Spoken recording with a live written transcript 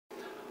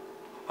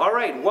All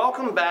right,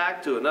 welcome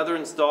back to another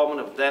installment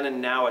of Then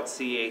and Now at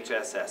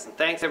CHSS. And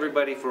thanks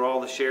everybody for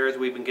all the shares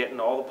we've been getting,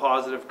 all the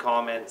positive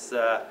comments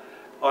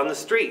on the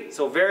street.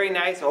 So very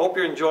nice. I hope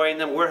you're enjoying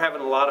them. We're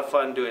having a lot of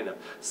fun doing them.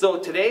 So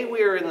today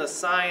we are in the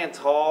Science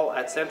Hall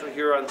at Central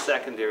Huron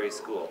Secondary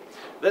School.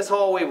 This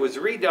hallway was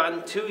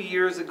redone 2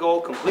 years ago,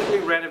 completely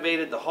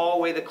renovated. The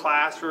hallway, the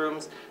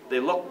classrooms, they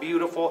look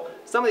beautiful.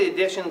 Some of the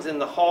additions in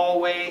the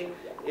hallway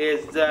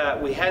is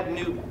we had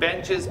new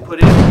benches put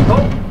in.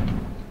 Oh!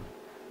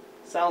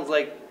 Sounds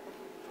like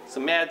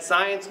some mad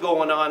science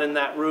going on in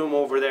that room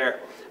over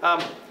there.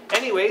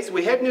 Anyways,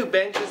 we had new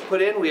benches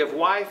put in. We have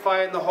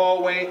Wi-Fi in the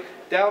hallway.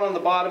 Down on the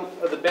bottom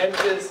of the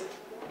benches.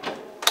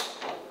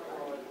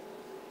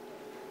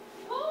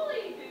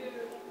 Holy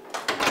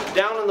dude.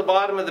 Down on the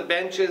bottom of the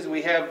benches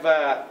we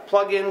have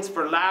plug-ins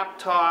for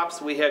laptops.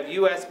 We have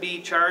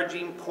USB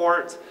charging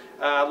ports.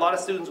 A lot of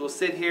students will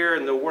sit here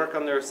and they'll work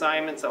on their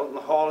assignments out in the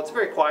hall. It's a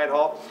very quiet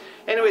hall.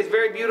 Anyways,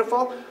 very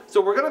beautiful.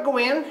 So we're going to go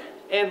in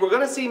and we're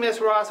going to see Miss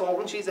Ross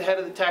Holton. She's the head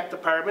of the tech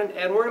department,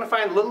 and we're going to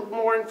find a little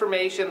more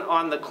information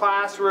on the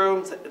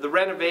classrooms, the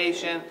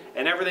renovation,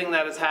 and everything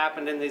that has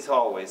happened in these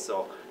hallways.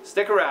 So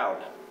stick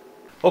around.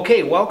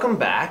 Okay, welcome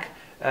back.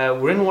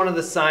 We're in one of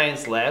the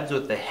science labs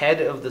with the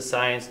head of the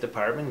science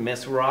department,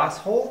 Miss Ross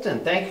Holton.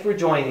 Thank you for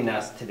joining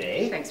us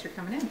today. Thanks for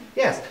coming in.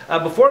 Yes.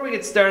 Before we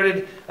get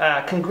started,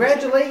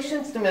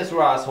 congratulations to Miss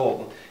Ross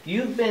Holton.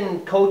 You've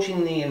been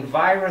coaching the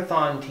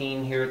Envirothon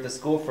team here at the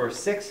school for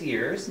 6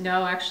 years.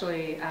 No,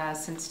 actually,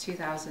 since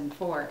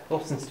 2004.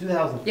 Oh, since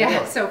 2004.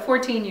 Yeah, so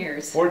 14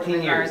 years. 14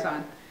 years.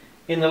 Marathon.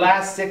 In the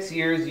last 6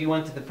 years, you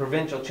went to the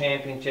provincial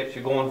championships.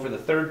 You're going for the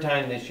third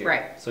time this year.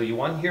 Right. So you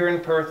won here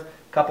in Perth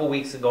a couple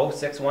weeks ago,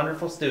 6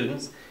 wonderful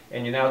students,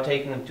 and you're now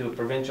taking them to a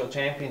provincial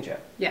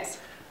championship. Yes.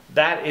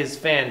 That is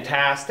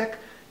fantastic.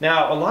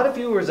 Now, a lot of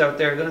viewers out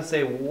there are going to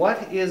say,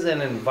 what is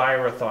an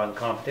Envirothon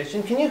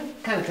competition? Can you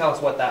kind of tell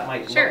us what that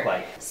might look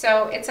like?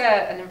 So it's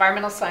an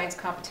environmental science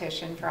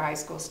competition for high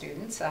school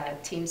students.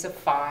 Teams of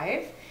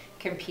 5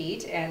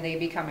 compete and they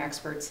become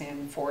experts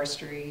in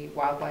forestry,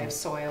 wildlife,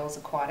 soils,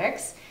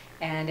 aquatics.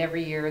 And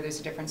every year there's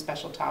a different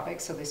special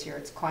topic. So this year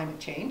it's climate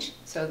change.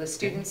 So the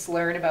students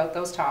learn about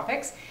those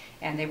topics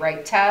and they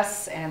write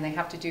tests and they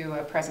have to do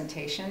a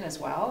presentation as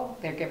well.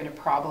 They're given a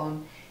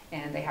problem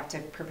and they have to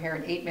prepare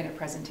an 8-minute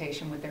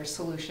presentation with their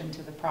solution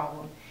to the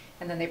problem.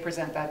 And then they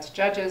present that to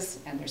judges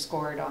and they're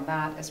scored on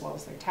that as well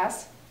as their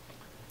tests.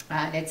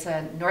 It's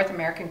a North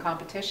American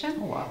competition.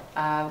 Oh,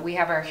 wow. We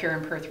have our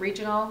Huron-Perth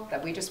Regional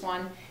that we just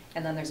won,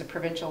 and then there's a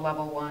provincial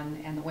level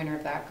one, and the winner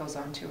of that goes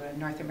on to a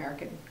North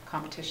American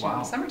competition in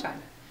the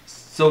summertime.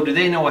 So do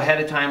they know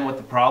ahead of time what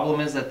the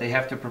problem is that they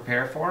have to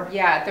prepare for?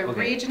 Yeah, the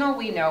regional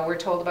we know, we're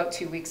told about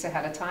 2 weeks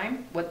ahead of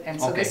time. And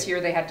so this year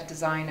they had to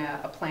design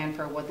a plan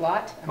for a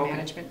woodlot, a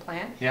management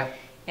plan. Yeah.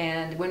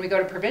 And when we go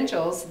to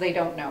provincials, they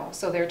don't know.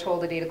 So they're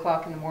told at 8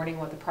 o'clock in the morning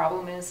what the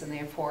problem is, and they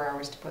have 4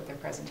 hours to put their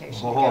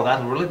presentation together.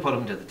 That'll really put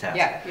them to the test.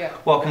 Yeah, yeah.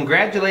 Well,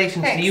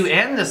 congratulations Thanks. to you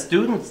and the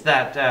students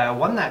that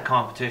won that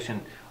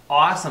competition.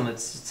 Awesome.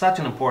 It's such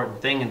an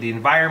important thing, and the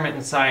environment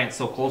and science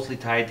so closely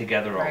tied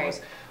together always.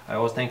 Right. I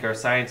always think our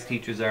science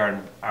teachers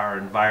are our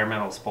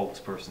environmental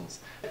spokespersons.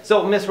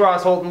 So, Miss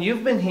Ross Holton,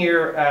 you've been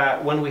here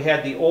when we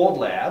had the old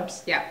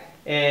labs. Yeah.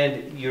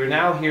 And you're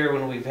now here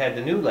when we've had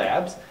the new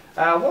labs.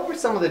 What were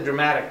some of the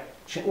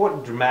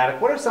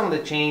what are some of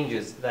the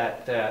changes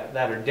that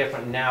are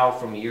different now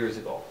from years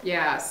ago?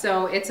 Yeah,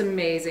 so it's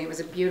amazing. It was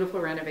a beautiful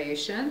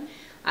renovation.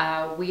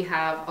 We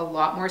have a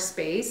lot more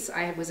space.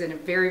 I was in a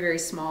very, very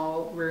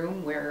small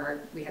room where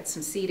we had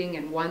some seating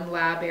and one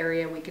lab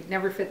area. We could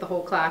never fit the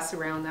whole class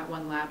around that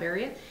one lab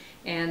area.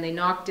 And they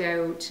knocked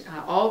out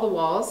all the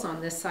walls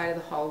on this side of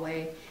the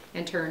hallway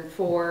and turned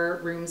 4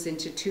 rooms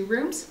into 2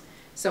 rooms.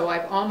 So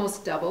I've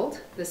almost doubled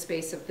the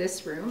space of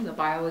this room, the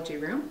biology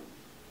room.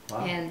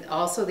 Wow. And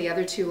also the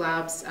other 2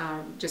 labs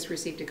just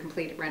received a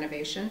complete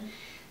renovation.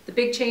 The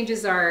big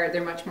changes are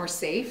they're much more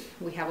safe.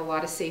 We have a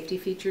lot of safety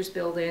features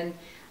built in.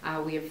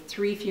 We have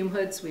 3 fume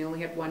hoods. We only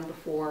had 1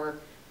 before.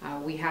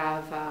 We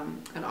have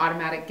an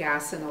automatic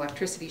gas and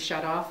electricity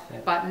shutoff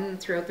button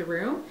throughout the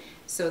room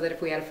so that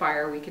if we had a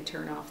fire we could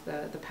turn off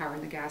the power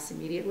and the gas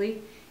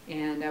immediately.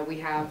 And we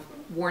have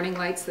warning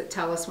lights that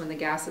tell us when the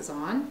gas is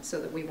on so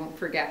that we won't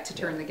forget to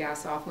turn the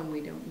gas off when we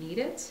don't need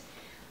it.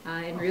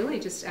 And really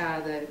just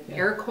the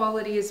air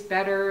quality is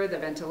better, the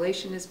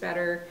ventilation is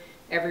better.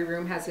 Every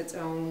room has its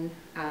own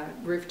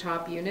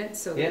rooftop unit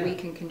so that we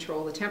can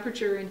control the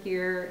temperature in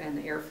here and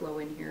the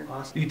airflow in here.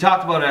 Awesome. You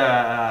talked about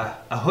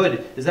a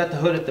hood. Is that the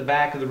hood at the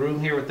back of the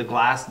room here with the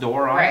glass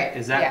door on it?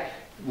 Is that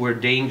where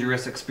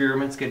dangerous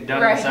experiments get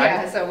done inside?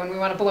 Yeah, so when we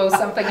want to blow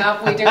something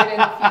up, we do it in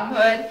the fume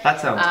hood. That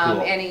sounds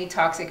cool. Any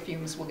toxic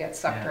fumes will get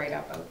sucked right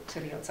up out to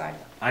the outside.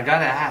 I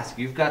gotta ask,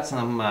 you've got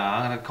some,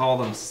 I'm gonna call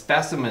them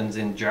specimens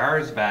in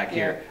jars back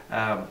here.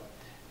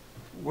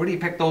 Where do you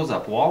pick those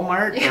up?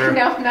 Walmart? Or?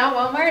 No, not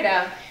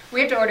Walmart. We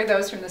have to order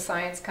those from the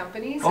science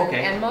companies.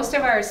 And most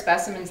of our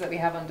specimens that we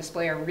have on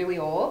display are really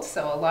old,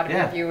 so a lot of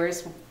our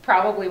viewers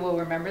probably will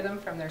remember them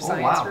from their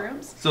science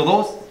rooms.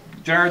 So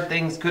jarred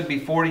things could be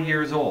 40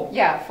 years old.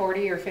 Yeah,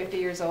 40 or 50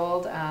 years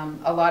old.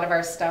 A lot of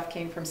our stuff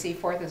came from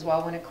Seaforth as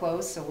well when it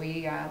closed. So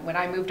we, when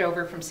I moved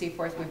over from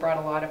Seaforth, we brought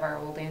a lot of our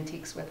old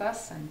antiques with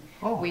us, and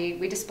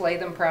we display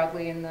them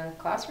proudly in the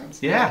classrooms.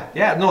 Yeah,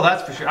 yeah, no,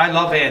 that's for sure. I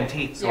love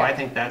antiques, so I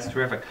think that's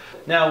terrific.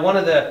 Now, one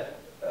of the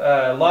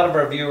a lot of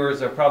our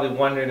viewers are probably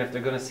wondering if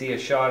they're going to see a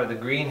shot of the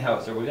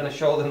greenhouse. Are we going to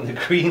show them the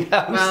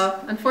greenhouse? Well,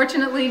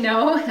 unfortunately,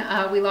 no.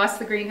 We lost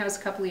the greenhouse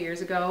a couple of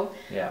years ago.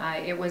 Yeah.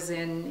 It was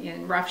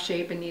in rough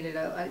shape and needed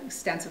an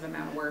extensive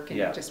amount of work, and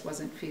it just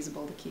wasn't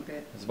feasible to keep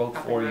it. It's about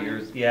 40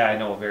 years. Yeah, I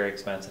know, very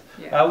expensive.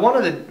 Yeah.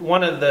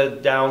 One of the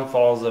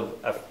downfalls of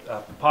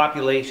a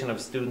population of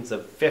students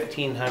of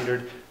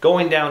 1,500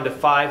 going down to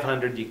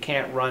 500, you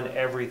can't run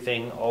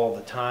everything all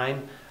the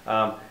time,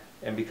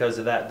 and because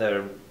of that,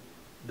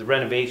 the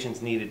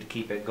renovations needed to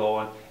keep it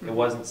going. It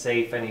wasn't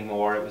safe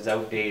anymore, it was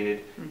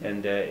outdated,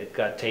 and it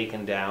got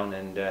taken down,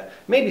 and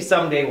maybe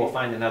someday we'll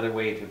find another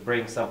way to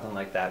bring something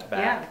like that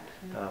back.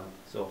 Yeah.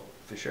 So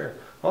for sure.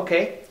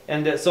 Okay,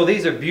 and so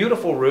these are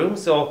beautiful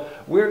rooms, so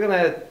we're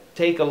gonna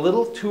take a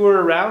little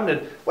tour around.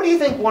 And what do you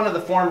think one of the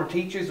former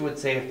teachers would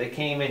say if they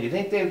came in? Do you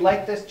think they'd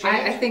like this change?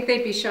 I think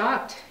they'd be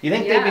shocked. You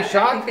think they'd be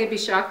shocked? I think they'd be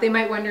shocked. They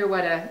might wonder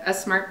what a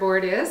smart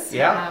board is.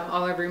 Yeah.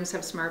 All our rooms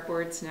have smart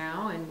boards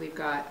now, and we've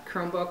got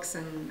Chromebooks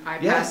and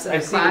iPads Yes, in the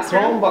I've seen a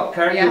classroom. Chromebook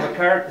card. You have a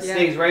card that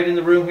stays right in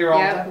the room here all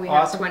the time. Yeah, we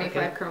Awesome. have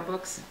 25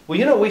 Chromebooks. Well,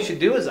 you know what we should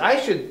do is I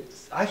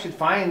should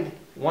find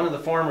one of the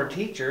former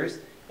teachers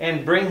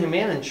and bring him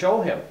in and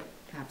show him.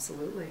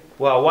 Absolutely.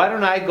 Well, why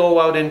don't I go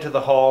out into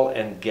the hall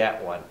and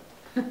get one?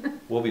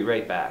 We'll be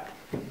right back.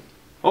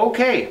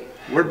 Okay,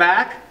 we're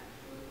back.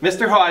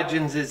 Mr.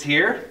 Hodgins is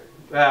here,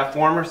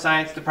 former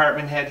science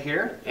department head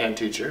here. And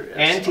teacher. Yes,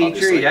 And teacher,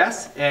 obviously.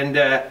 yes. And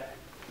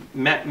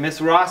met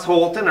Miss Ross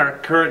Holton, our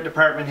current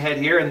department head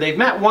here. And they've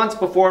met once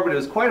before, but it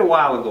was quite a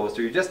while ago.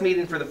 So you're just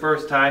meeting for the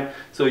first time.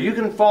 So you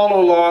can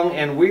follow along,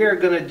 and we are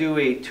going to do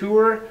a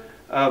tour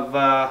of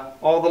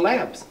all the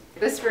labs.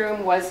 This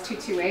room was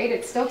 228.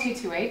 It's still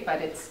 228,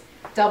 but it's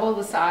double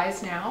the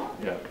size now.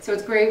 Yeah. So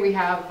it's great. We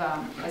have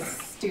a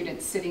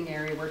student sitting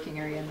area, working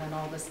area, and then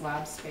all this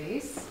lab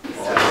space.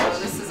 So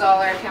this is all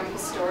our chemical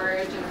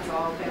storage, and it's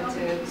all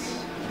vented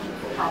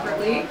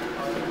properly. Yeah,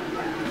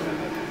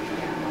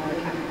 all our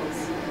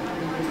chemicals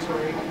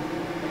inventory.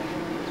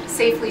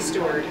 Safely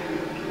stored.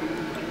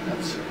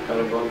 That's kind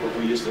of what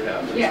we used to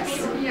have. That's Yes. for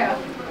sure. Yeah.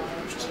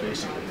 Which is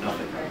basically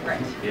nothing.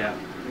 Right. Yeah,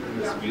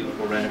 this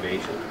beautiful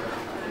renovation.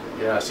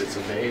 Yes, it's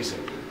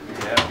amazing.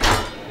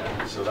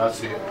 Yeah. So that's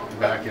the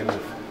back end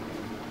of,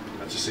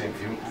 that's the same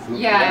food.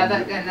 Yeah,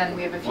 and then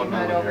we have a few One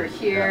mud over over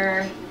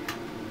here. here.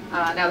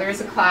 Now there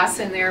is a class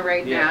in there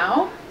right Yeah.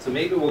 now. So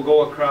maybe we'll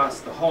go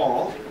across the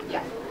hall.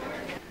 Yeah.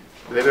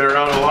 They've been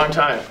around a long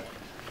time.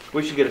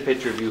 We should get a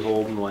picture of you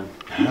holding one.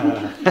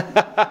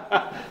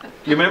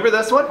 You remember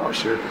this one? Oh,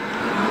 sure.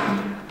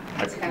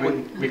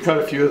 We cut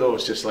a few of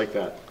those just like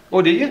that.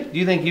 Oh, did you? Do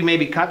you think you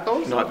maybe cut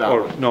those? Not that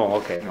Or, one. No,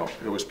 okay. No,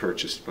 it was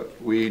purchased, but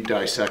we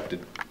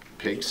dissected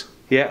pigs.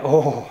 Yeah,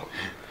 oh.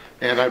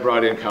 And I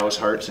brought in cow's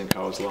hearts and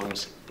cow's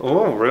lungs.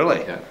 Oh,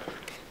 really? Yeah,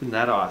 Isn't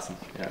that awesome?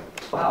 yeah.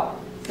 Wow.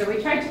 So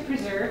we tried to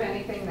preserve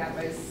anything that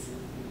was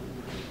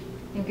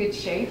in good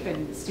shape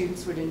and the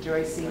students would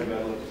enjoy seeing. I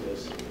gotta look at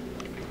this.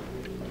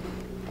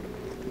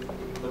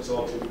 Looks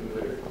all too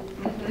familiar.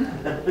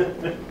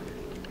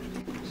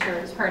 Sure,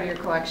 it's part of your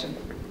collection.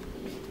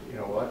 You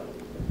know what?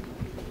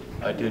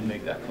 I did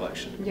make that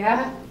collection.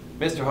 Yeah.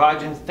 Mr.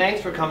 Hodgins,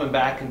 thanks for coming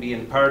back and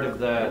being part of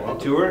the welcome.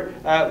 tour.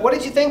 What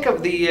did you think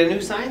of the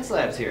new science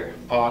labs here?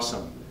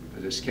 Awesome.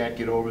 I just can't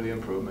get over the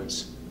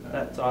improvements.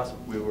 That's awesome.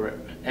 We were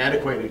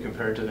antiquated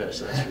compared to this,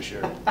 that's for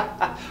sure.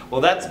 Well,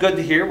 that's good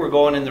to hear. We're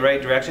going in the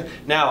right direction.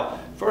 Now,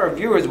 for our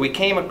viewers, we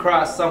came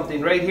across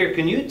something right here.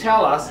 Can you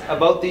tell us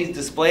about these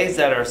displays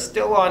that are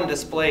still on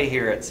display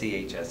here at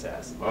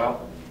CHSS?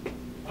 Well,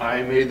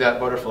 I made that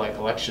butterfly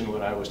collection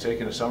when I was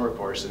taking a summer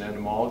course in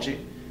entomology.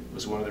 It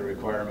was one of the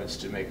requirements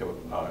to make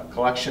a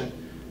collection,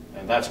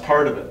 and that's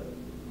part of it.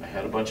 I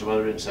had a bunch of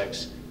other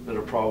insects that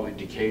are probably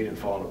decayed and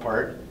fallen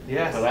apart.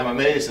 Yes. But I'm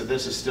amazed that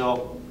this is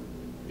still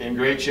in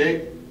great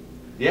shape.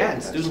 Yeah,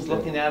 and students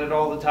looking at it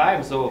all the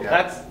time. So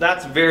Yeah.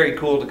 that's very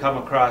cool to come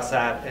across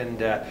that. And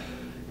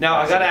now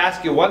I got to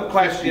ask you one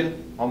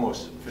question.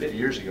 Almost 50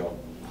 years ago.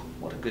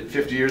 What a good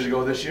 50 years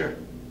ago this year.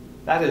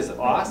 That is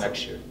awesome.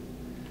 Next year.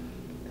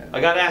 I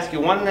got to ask you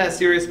one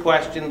serious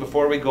question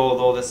before we go,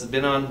 though. This has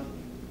been on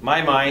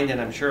my mind, and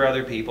I'm sure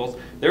other people's.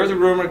 There was a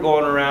rumor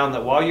going around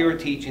that while you were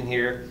teaching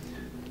here,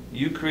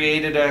 you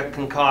created a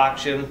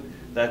concoction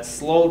that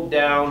slowed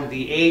down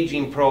the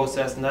aging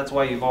process, and that's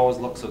why you've always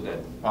looked so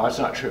good. Oh, that's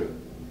not true.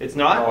 It's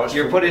not? No, it's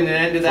You're from- putting an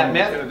end to that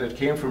myth? It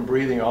came from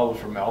breathing all the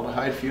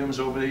formaldehyde fumes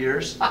over the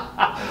years, and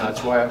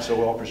that's why I'm so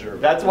well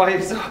preserved. That's why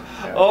you're so...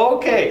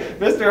 Okay,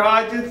 Mr.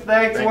 Hodgins,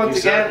 thanks Thank once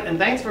you, sir. again, and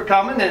thanks for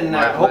coming, and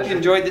My I hope you pleasure.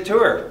 enjoyed the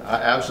tour.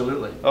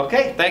 Absolutely.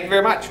 Okay, thank you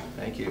very much.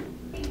 Thank you.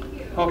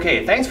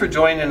 Okay, thanks for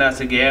joining us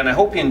again. I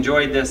hope you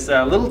enjoyed this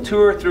little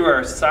tour through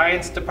our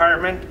science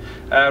department.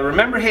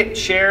 Remember, hit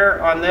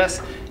share on this,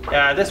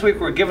 This week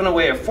we're giving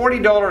away a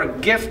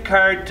 $40 gift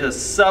card to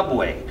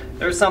Subway.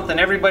 There's something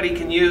everybody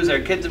can use. Our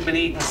kids have been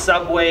eating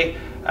Subway.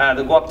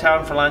 They go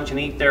uptown for lunch and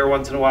eat there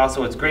once in a while,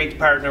 so it's great to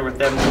partner with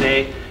them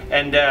today.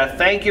 And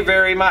thank you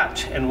very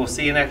much, and we'll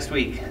see you next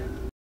week.